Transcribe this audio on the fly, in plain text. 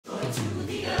Hey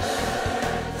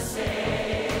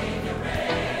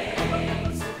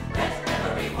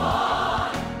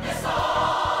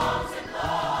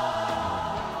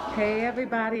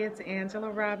everybody, it's Angela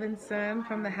Robinson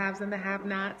from the Haves and the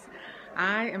Have-Nots.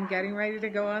 I am getting ready to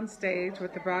go on stage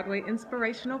with the Broadway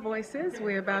Inspirational Voices.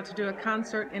 We're about to do a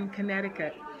concert in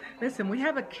Connecticut. Listen, we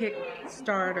have a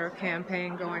Kickstarter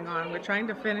campaign going on. We're trying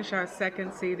to finish our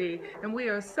second CD, and we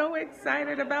are so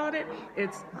excited about it.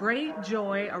 It's Great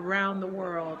Joy Around the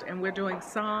World, and we're doing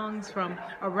songs from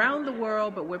around the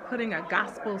world, but we're putting a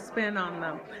gospel spin on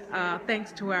them,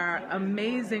 thanks to our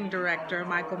amazing director,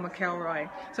 Michael McElroy.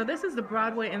 So this is the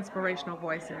Broadway Inspirational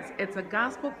Voices. It's a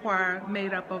gospel choir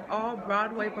made up of all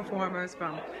Broadway performers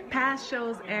from past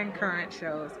shows and current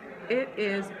shows. It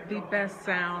is the best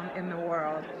sound in the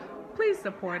world. Please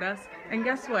support us. And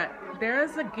guess what? There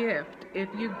is a gift. If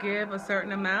you give a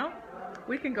certain amount,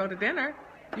 we can go to dinner.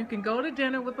 You can go to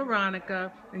dinner with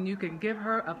Veronica and you can give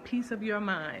her a piece of your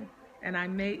mind. And I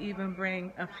may even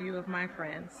bring a few of my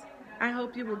friends. I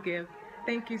hope you will give.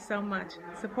 Thank you so much.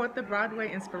 Support the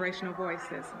Broadway Inspirational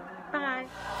Voices. Bye.